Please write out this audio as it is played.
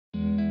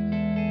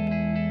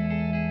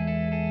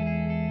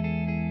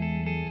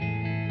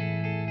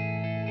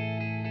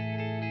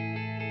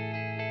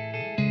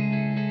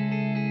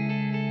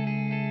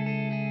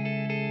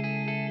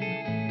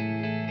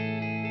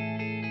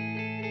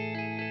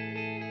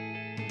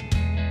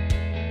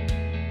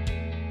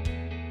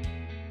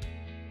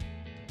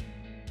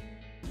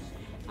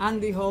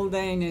Andy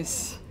Haldane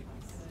is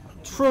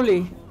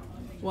truly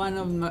one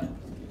of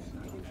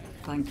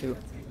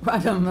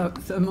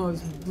the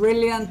most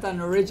brilliant and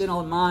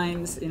original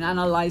minds in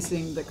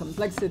analyzing the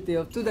complexity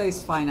of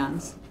today's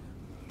finance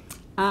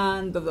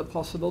and of the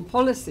possible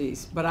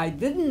policies. But I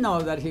didn't know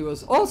that he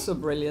was also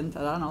brilliant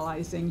at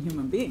analyzing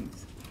human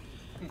beings.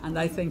 And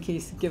I think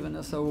he's given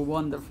us a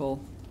wonderful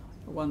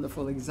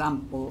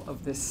example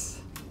of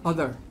this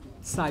other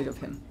side of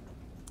him.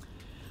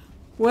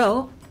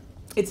 Well,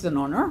 it's an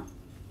honor,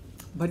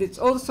 but it's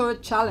also a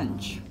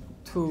challenge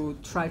to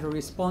try to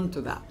respond to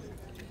that.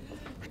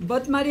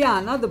 But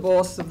Mariana, the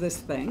boss of this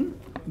thing,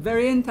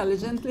 very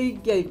intelligently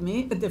gave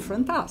me a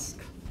different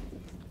task.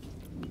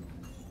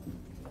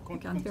 You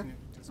can't hear?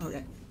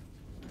 Okay.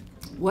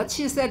 What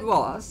she said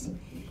was,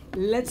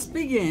 let's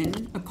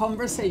begin a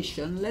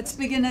conversation, let's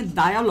begin a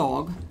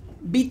dialogue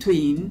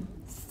between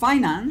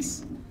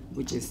finance,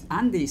 which is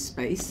Andy's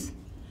space,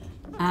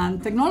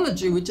 and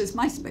technology, which is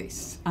my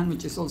space, and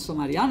which is also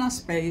Mariana's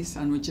space,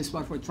 and which is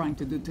what we're trying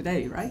to do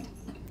today, right?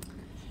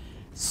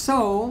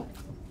 So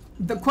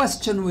the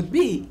question would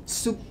be,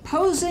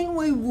 supposing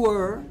we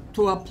were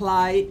to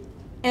apply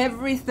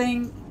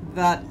everything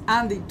that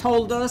Andy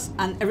told us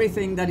and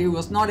everything that he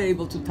was not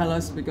able to tell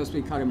us because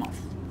we cut him off.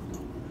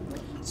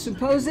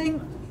 Supposing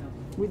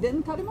we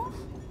didn't cut him off?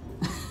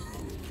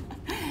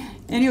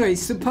 Anyway,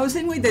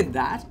 supposing we did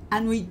that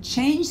and we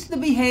changed the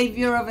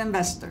behavior of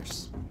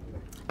investors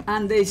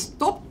and they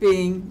stopped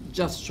being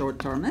just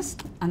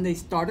short-termist and they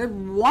started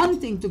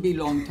wanting to be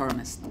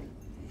long-termist,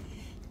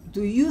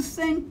 do you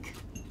think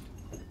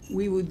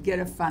we would get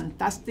a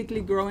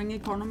fantastically growing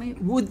economy?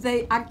 Would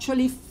they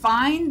actually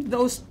find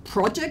those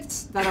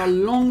projects that are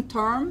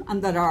long-term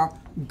and that are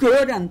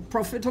good and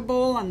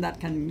profitable and that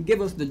can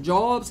give us the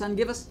jobs and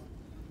give us?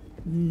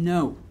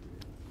 No,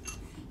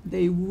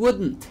 they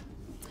wouldn't.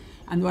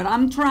 And what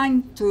I'm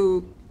trying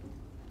to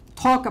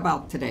talk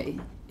about today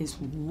is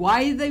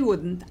why they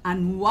wouldn't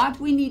and what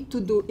we need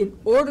to do in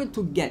order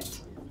to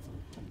get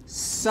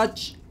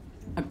such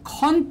a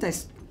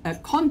context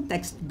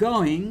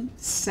going,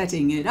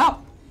 setting it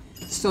up,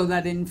 so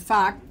that in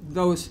fact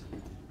those,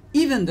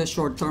 even the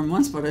short-term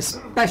ones, but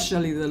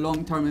especially the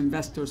long-term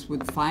investors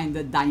would find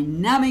a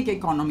dynamic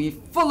economy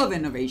full of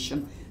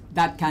innovation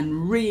that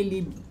can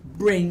really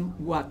bring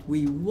what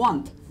we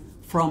want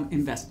from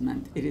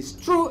investment. It is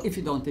true, if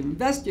you don't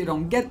invest, you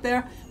don't get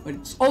there, but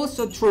it's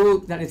also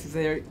true that if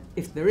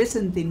there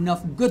isn't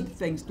enough good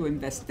things to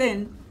invest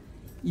in,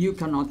 you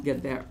cannot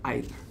get there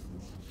either.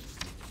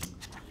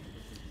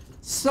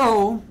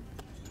 So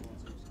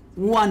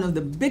one of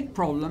the big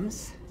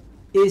problems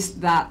is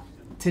that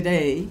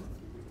today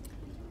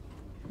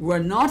we're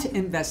not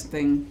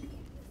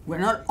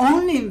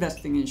only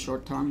investing in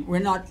short term, we're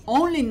not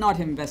only not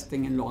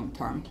investing in long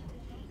term,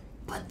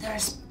 but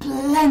there's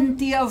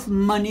plenty of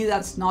money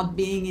that's not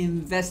being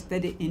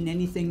invested in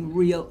anything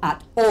real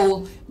at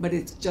all, but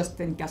it's just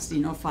in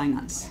casino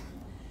finance.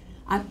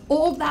 And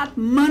all that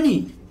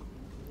money,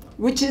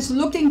 which is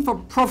looking for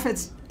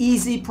profits,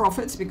 easy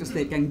profits, because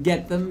they can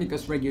get them,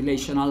 because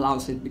regulation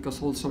allows it,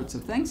 because all sorts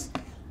of things,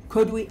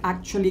 could we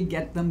actually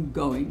get them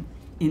going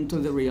into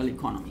the real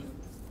economy?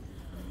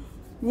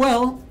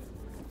 Well,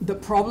 the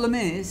problem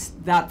is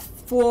that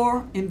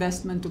for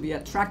investment to be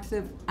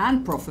attractive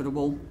and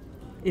profitable,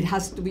 it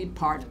has to be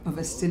part of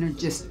a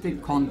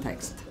synergistic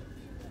context.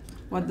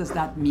 What does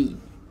that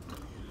mean?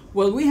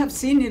 Well, we have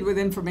seen it with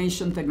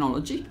information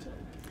technology.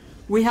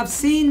 We have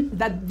seen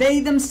that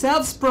they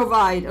themselves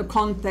provide a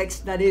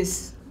context that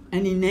is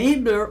an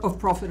enabler of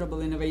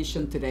profitable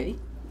innovation today.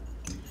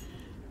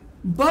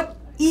 But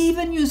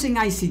even using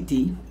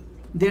ICT,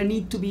 there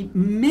need to be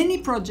many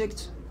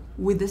projects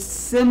with a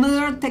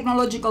similar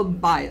technological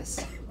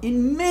bias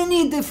in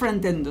many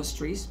different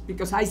industries,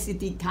 because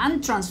ICT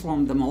can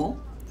transform them all,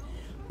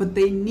 but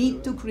they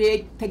need to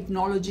create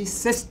technology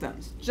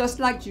systems, just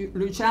like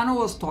Luciano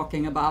was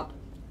talking about.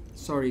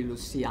 Sorry,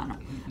 Luciano,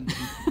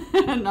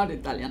 not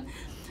Italian.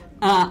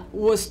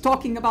 Was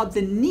talking about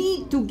the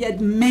need to get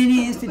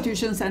many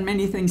institutions and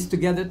many things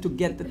together to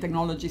get the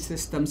technology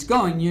systems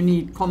going. You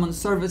need common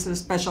services,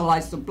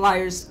 specialized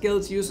suppliers,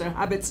 skills, user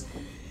habits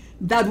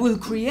that will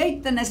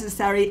create the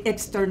necessary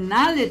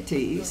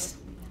externalities,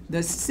 the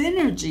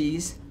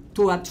synergies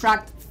to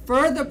attract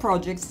further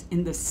projects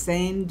in the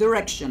same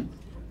direction,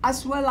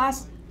 as well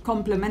as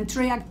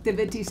complementary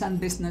activities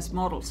and business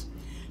models.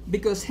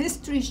 Because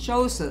history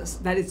shows us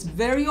that it's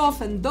very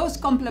often those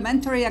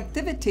complementary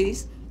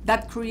activities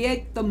that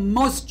create the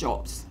most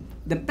jobs.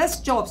 The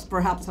best jobs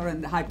perhaps are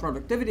in the high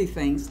productivity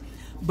things,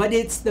 but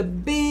it's the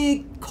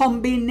big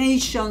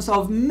combinations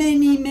of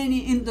many,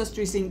 many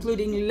industries,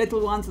 including little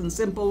ones and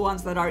simple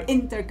ones that are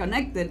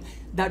interconnected,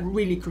 that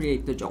really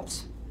create the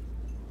jobs.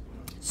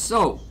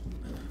 So,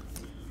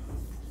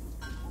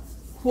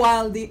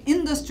 while the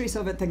industries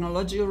of a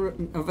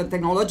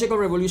technological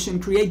revolution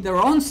create their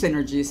own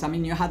synergies. I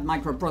mean, you had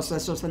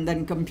microprocessors and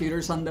then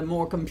computers, and the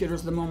more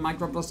computers, the more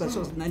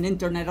microprocessors, and then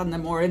internet, and the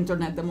more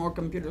internet, the more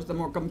computers, the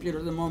more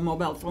computers, the more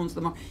mobile phones,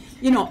 the more,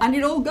 you know, and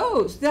it all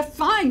goes. They're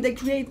fine. They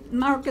create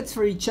markets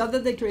for each other.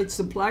 They create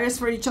suppliers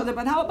for each other.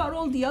 But how about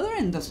all the other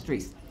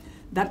industries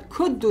that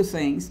could do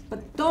things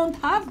but don't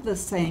have the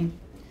same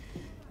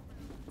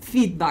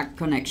feedback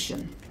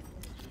connection?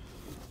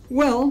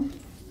 Well,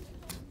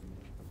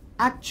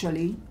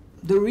 actually,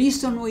 the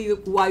reason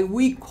why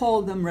we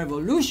call them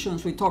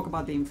revolutions, we talk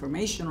about the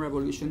information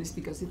revolution, is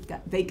because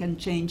they can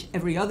change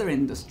every other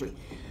industry.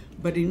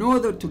 But in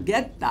order to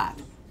get that,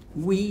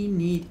 we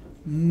need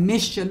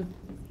mission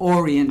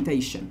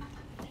orientation.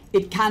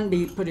 It can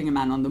be putting a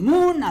man on the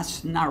moon,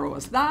 as narrow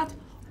as that,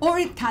 or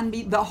it can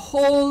be the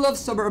whole of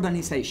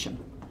suburbanization.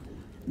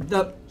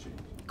 The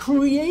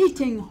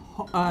creating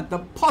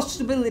the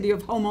possibility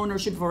of home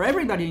ownership for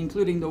everybody,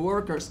 including the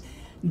workers.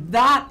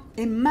 That,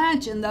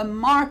 imagine the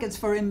markets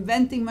for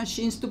inventing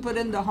machines to put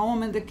in the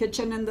home, in the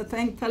kitchen, in the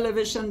thing,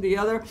 television, the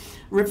other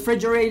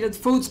refrigerated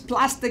foods,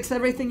 plastics,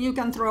 everything you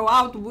can throw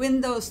out,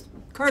 windows,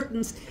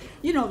 curtains,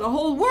 you know, the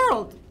whole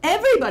world.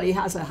 Everybody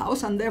has a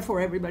house, and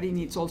therefore everybody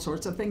needs all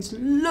sorts of things.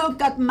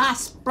 Look at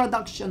mass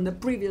production, the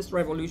previous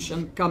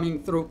revolution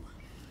coming through.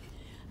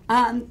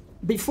 And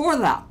before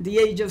that, the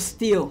age of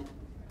steel,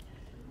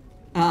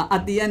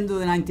 at the end of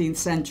the 19th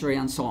century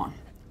and so on.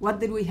 What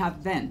did we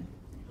have then?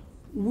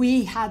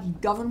 We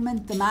had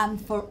government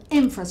demand for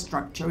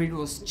infrastructure. It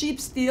was cheap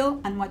steel,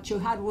 and what you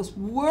had was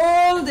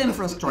world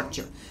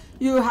infrastructure.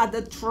 You had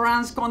the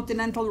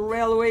transcontinental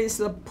railways,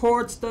 the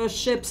ports, the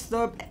ships,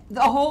 the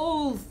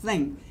whole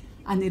thing.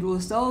 And it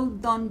was all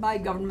done by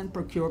government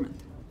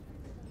procurement.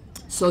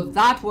 So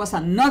that was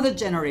another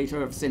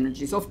generator of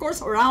synergies. Of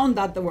course, around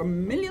that there were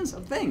millions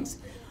of things,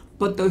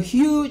 but the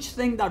huge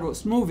thing that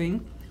was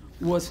moving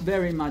was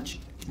very much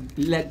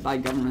led by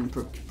government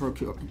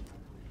procurement.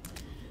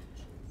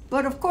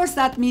 But of course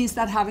that means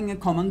that having a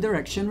common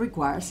direction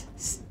requires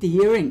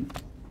steering.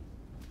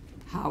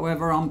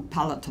 However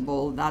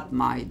unpalatable that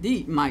might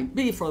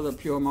be for the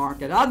pure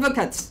market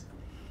advocates.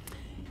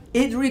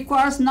 It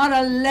requires not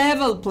a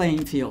level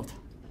playing field.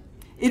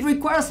 It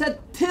requires a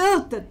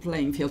tilted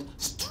playing field,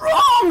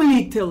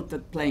 strongly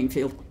tilted playing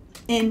field,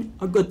 in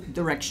a good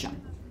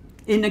direction,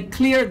 in a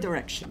clear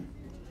direction.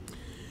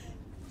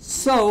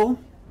 So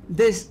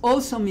this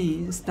also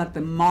means that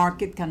the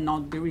market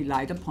cannot be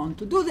relied upon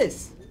to do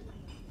this,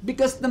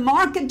 because the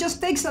market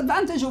just takes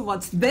advantage of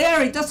what's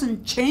there. It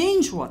doesn't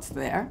change what's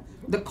there.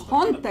 The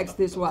context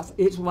is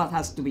what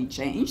has to be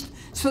changed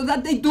so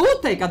that they do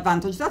take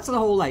advantage. That's the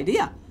whole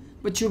idea.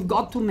 But you've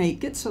got to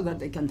make it so that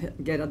they can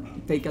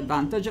take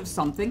advantage of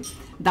something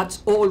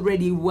that's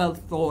already well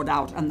thought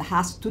out and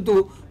has to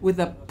do with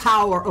the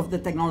power of the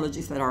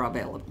technologies that are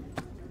available.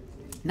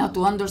 Now,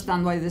 to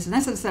understand why this is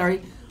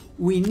necessary,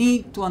 we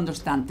need to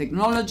understand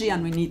technology,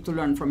 and we need to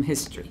learn from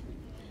history.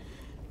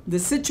 The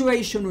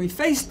situation we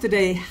face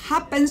today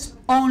happens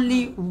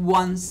only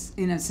once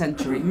in a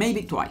century,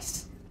 maybe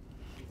twice.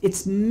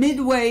 It's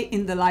midway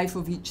in the life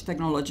of each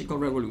technological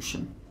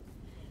revolution.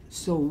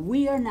 So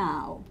we are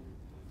now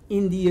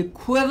in the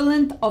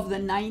equivalent of the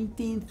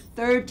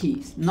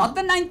 1930s, not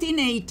the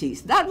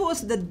 1980s. That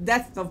was the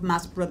death of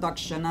mass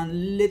production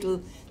and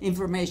little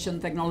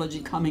information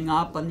technology coming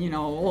up, and, you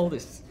know, all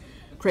this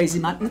crazy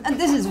math. And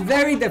this is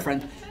very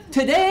different.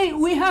 Today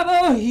we have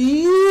a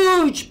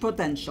huge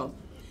potential.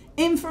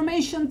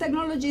 Information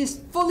technology is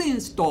fully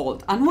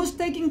installed, and who's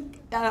taking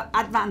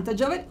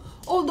advantage of it?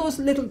 All those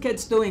little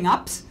kids doing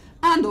apps,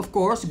 and of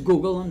course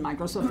Google and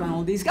Microsoft and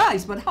all these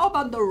guys. But how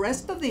about the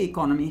rest of the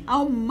economy?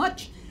 How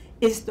much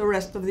is the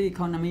rest of the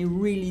economy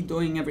really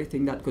doing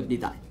everything that could be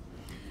done?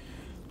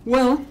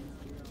 Well,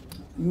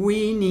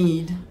 we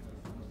need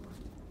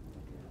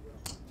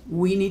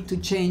to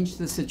change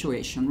the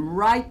situation.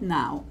 Right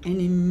now, an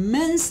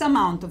immense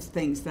amount of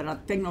things that are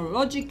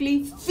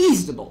technologically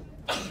feasible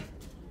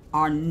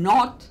are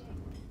not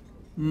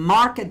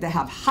they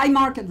have high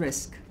market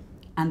risk,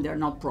 and they're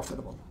not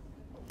profitable.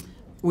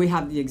 We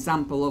have the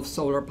example of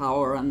solar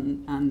power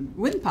and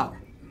wind power.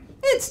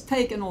 It's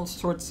taken all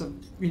sorts of,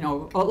 you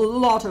know, a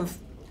lot of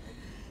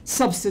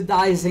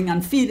subsidizing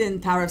and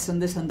feed-in tariffs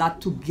and this and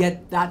that to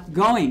get that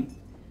going,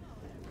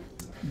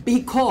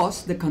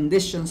 because the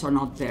conditions are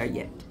not there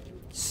yet.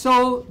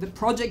 So the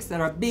projects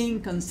that are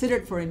being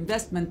considered for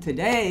investment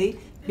today,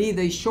 be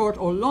they short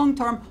or long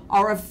term,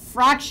 are a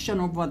fraction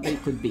of what they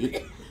could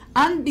be.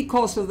 And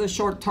because of the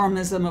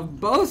short-termism of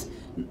both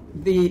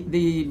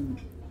the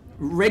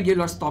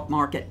regular stock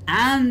market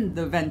and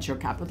the venture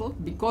capital,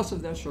 because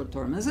of their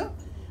short-termism,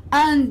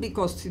 and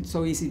because it's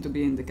so easy to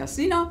be in the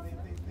casino,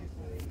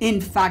 in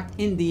fact,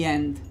 in the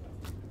end,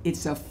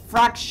 it's a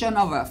fraction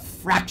of a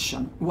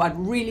fraction what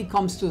really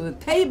comes to the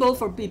table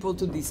for people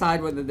to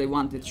decide whether they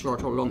want it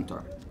short or long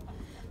term.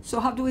 So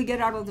how do we get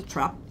out of the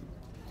trap?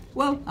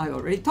 Well, I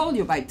already told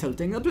you, by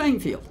tilting the playing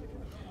field.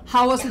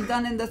 How was it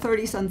done in the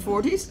 30s and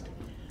 40s?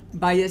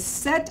 By a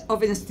set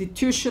of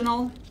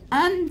institutional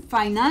and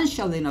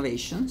financial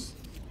innovations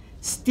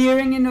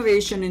steering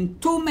innovation in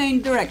two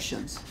main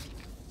directions: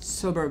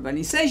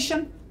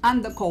 suburbanization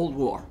and the Cold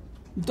War.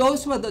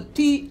 Those were the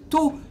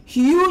two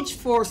huge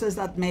forces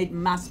that made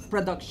mass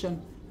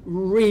production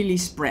really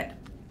spread.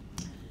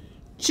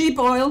 Cheap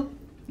oil,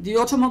 the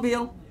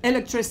automobile,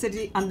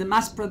 electricity, and the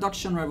mass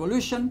production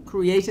revolution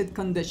created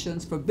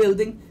conditions for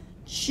building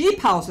cheap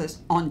houses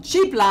on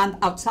cheap land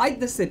outside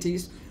the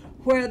cities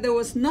where there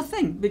was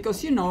nothing,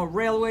 because, you know,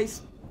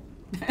 railways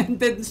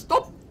didn't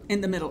stop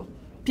in the middle.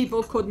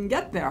 People couldn't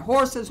get there.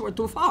 Horses were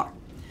too far.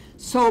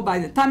 So by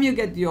the time you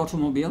get the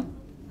automobile,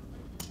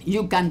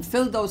 you can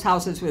fill those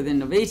houses with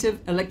innovative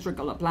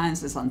electrical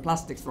appliances and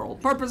plastics for all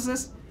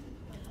purposes.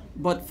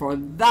 But for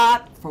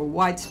that, for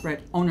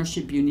widespread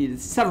ownership, you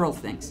needed several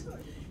things.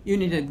 You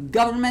needed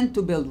government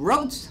to build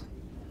roads.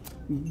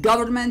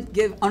 Government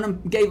gave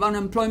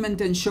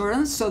unemployment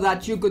insurance so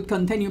that you could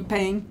continue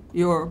paying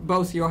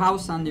both your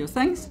house and your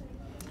things.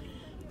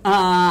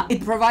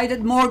 It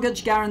provided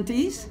mortgage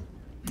guarantees.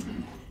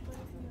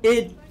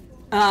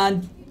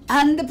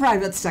 And the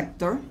private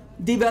sector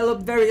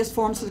developed various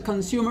forms of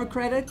consumer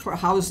credit for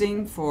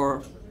housing,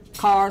 for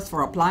cars,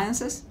 for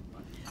appliances.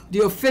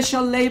 The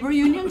official labor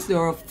unions, they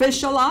were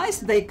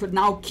officialized. They could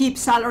now keep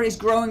salaries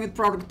growing with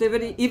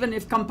productivity, even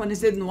if companies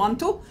didn't want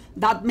to.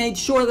 That made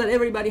sure that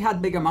everybody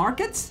had bigger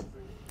markets.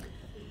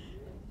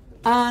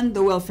 And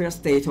the welfare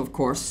state, of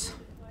course,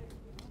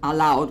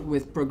 allowed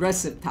with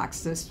progressive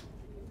taxes.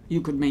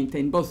 You could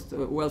maintain both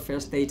the welfare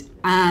state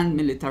and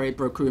military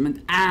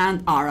procurement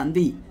and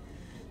R&D.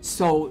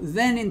 So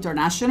then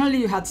internationally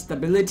you had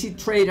stability,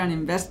 trade and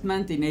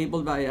investment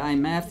enabled by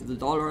IMF, the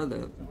dollar,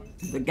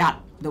 the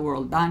GATT, the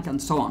World Bank,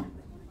 and so on.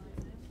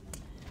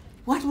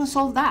 What was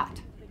all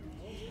that?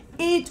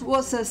 It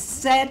was a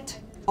set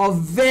of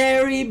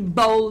very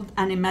bold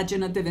and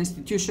imaginative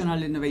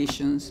institutional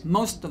innovations,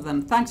 most of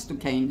them thanks to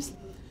Keynes,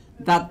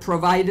 that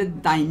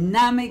provided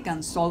dynamic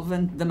and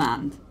solvent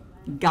demand,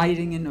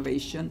 guiding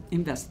innovation,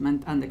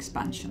 investment, and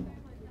expansion.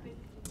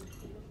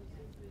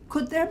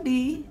 Could there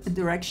be a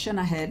direction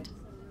ahead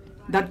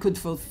that could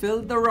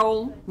fulfill the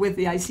role with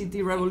the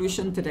ICT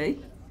revolution today?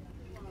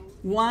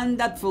 One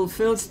that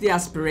fulfills the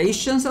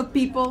aspirations of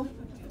people,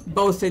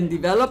 both in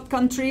developed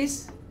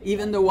countries,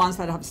 even the ones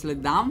that have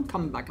slid down,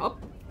 come back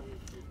up,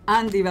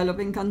 and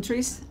developing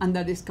countries, and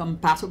that is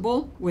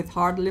compatible with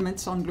hard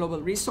limits on global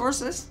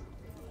resources?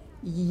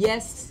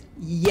 Yes,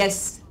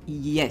 yes,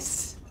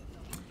 yes.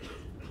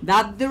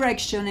 That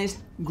direction is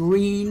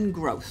green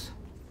growth,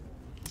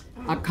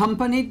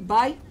 accompanied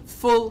by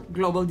full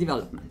global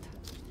development.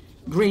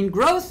 Green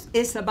growth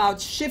is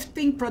about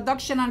shifting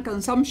production and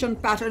consumption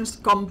patterns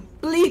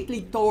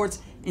completely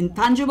towards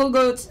intangible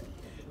goods,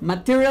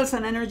 materials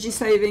and energy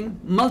saving,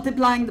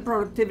 multiplying the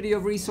productivity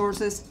of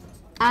resources,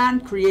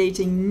 and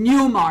creating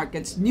new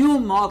markets, new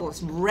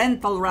models,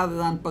 rental rather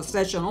than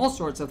possession, all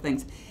sorts of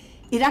things.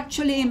 It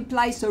actually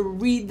implies a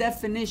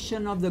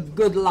redefinition of the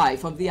good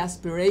life, of the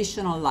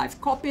aspirational life,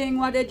 copying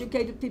what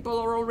educated people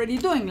are already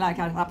doing, like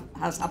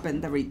has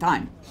happened every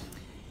time.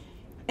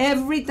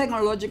 Every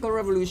technological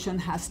revolution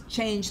has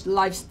changed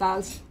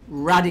lifestyles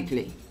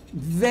radically.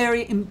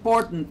 Very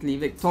importantly,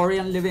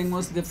 Victorian living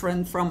was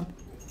different from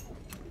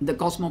the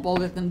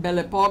cosmopolitan Belle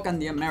Epoque,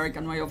 and the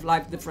American way of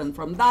life different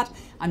from that.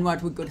 And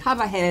what we could have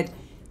ahead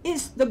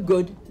is the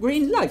good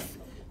green life.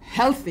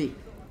 Healthy,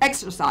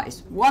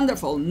 exercise,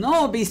 wonderful,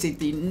 no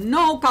obesity,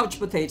 no couch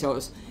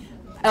potatoes,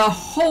 a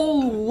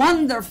whole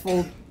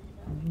wonderful,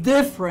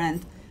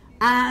 different,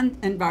 and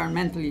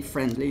environmentally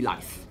friendly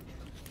life.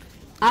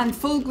 And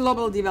full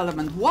global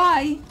development.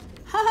 Why?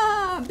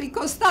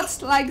 Because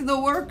that's like the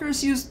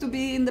workers used to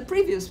be in the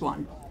previous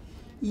one.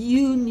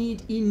 You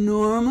need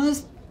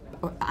enormous,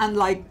 and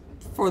like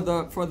for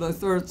the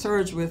third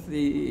surge with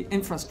the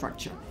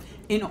infrastructure.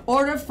 In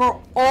order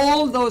for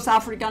all those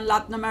African,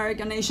 Latin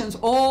American nations,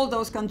 all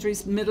those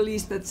countries, Middle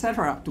East,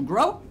 etc., to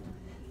grow,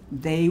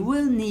 they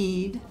will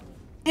need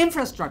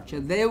infrastructure,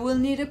 they will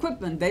need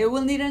equipment, they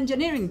will need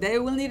engineering, they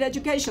will need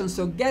education.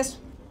 So guess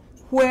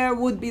where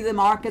would be the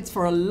markets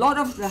for a lot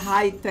of the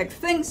high-tech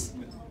things?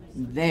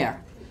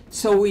 There.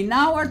 So we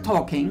now are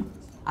talking,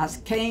 as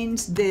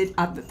Keynes did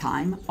at the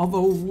time, of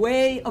a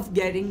way of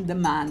getting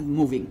demand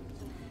moving.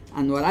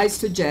 And what I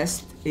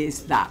suggest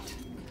is that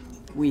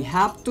we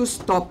have to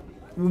stop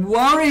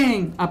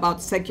worrying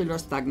about secular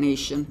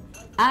stagnation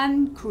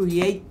and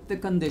create the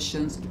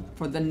conditions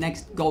for the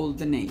next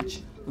golden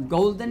age. A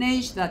golden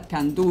age that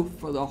can do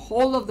for the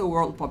whole of the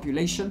world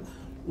population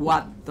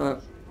what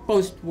the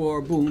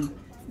post-war boom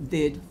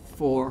did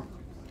for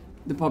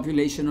the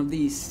population of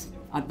these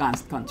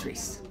advanced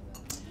countries.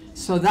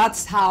 So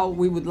that's how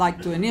we would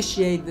like to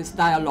initiate this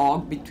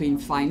dialogue between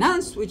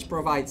finance, which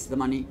provides the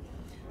money,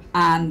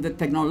 and the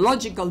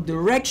technological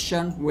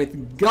direction,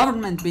 with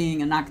government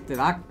being an active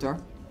actor,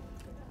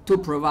 to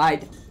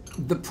provide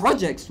the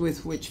projects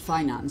with which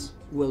finance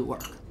will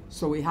work.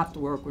 So we have to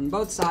work on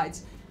both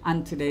sides,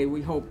 and today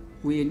we hope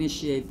we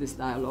initiate this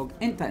dialogue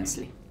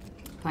intensely.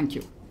 Thank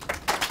you.